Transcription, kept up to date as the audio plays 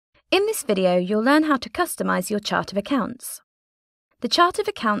In this video, you'll learn how to customize your chart of accounts. The chart of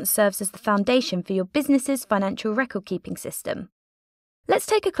accounts serves as the foundation for your business's financial record-keeping system. Let's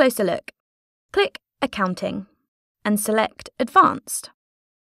take a closer look. Click Accounting and select Advanced.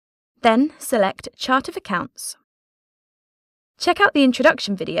 Then select Chart of Accounts. Check out the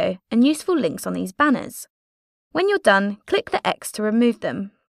introduction video and useful links on these banners. When you're done, click the X to remove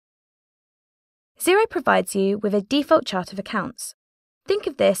them. Xero provides you with a default chart of accounts. Think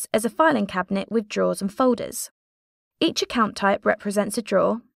of this as a filing cabinet with drawers and folders. Each account type represents a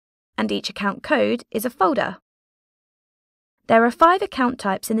drawer, and each account code is a folder. There are 5 account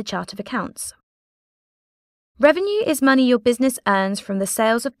types in the chart of accounts. Revenue is money your business earns from the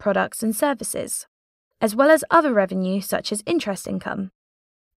sales of products and services, as well as other revenue such as interest income.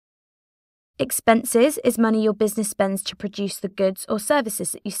 Expenses is money your business spends to produce the goods or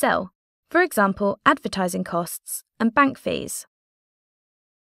services that you sell, for example, advertising costs and bank fees.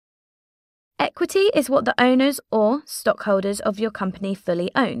 Equity is what the owners or stockholders of your company fully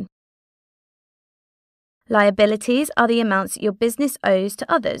own. Liabilities are the amounts that your business owes to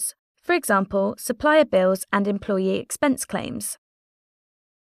others, for example, supplier bills and employee expense claims.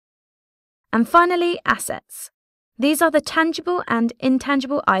 And finally, assets. These are the tangible and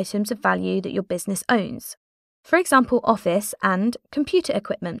intangible items of value that your business owns, for example, office and computer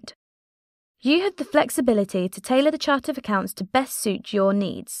equipment. You have the flexibility to tailor the chart of accounts to best suit your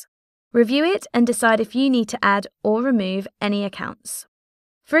needs. Review it and decide if you need to add or remove any accounts.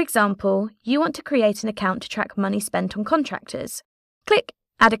 For example, you want to create an account to track money spent on contractors. Click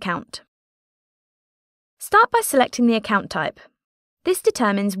Add Account. Start by selecting the account type. This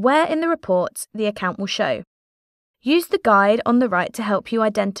determines where in the reports the account will show. Use the guide on the right to help you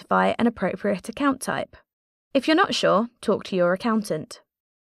identify an appropriate account type. If you're not sure, talk to your accountant.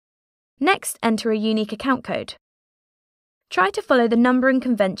 Next, enter a unique account code. Try to follow the numbering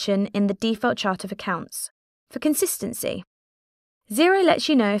convention in the default chart of accounts for consistency. Xero lets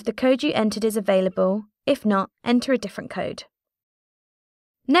you know if the code you entered is available. If not, enter a different code.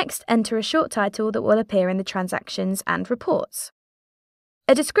 Next, enter a short title that will appear in the transactions and reports.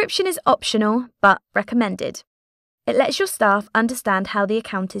 A description is optional but recommended. It lets your staff understand how the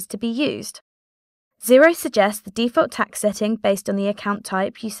account is to be used. Xero suggests the default tax setting based on the account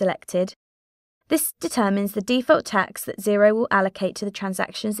type you selected. This determines the default tax that Xero will allocate to the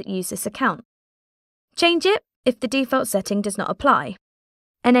transactions that use this account. Change it if the default setting does not apply.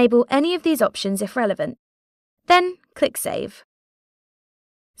 Enable any of these options if relevant. Then click Save.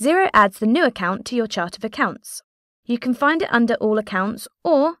 Xero adds the new account to your chart of accounts. You can find it under All Accounts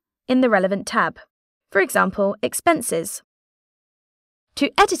or in the relevant tab. For example, Expenses. To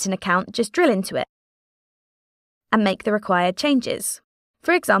edit an account, just drill into it and make the required changes.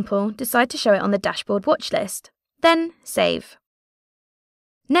 For example, decide to show it on the dashboard watch list, then save.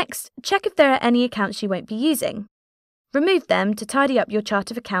 Next, check if there are any accounts you won't be using. Remove them to tidy up your chart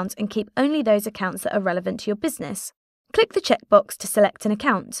of accounts and keep only those accounts that are relevant to your business. Click the checkbox to select an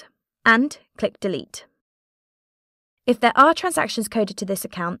account, and click Delete. If there are transactions coded to this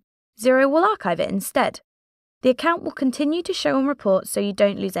account, Xero will archive it instead. The account will continue to show on reports so you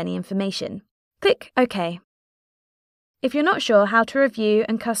don't lose any information. Click OK. If you're not sure how to review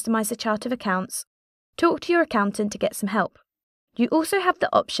and customize the chart of accounts, talk to your accountant to get some help. You also have the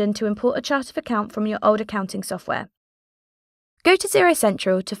option to import a chart of account from your old accounting software. Go to Xero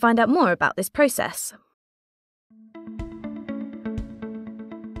Central to find out more about this process.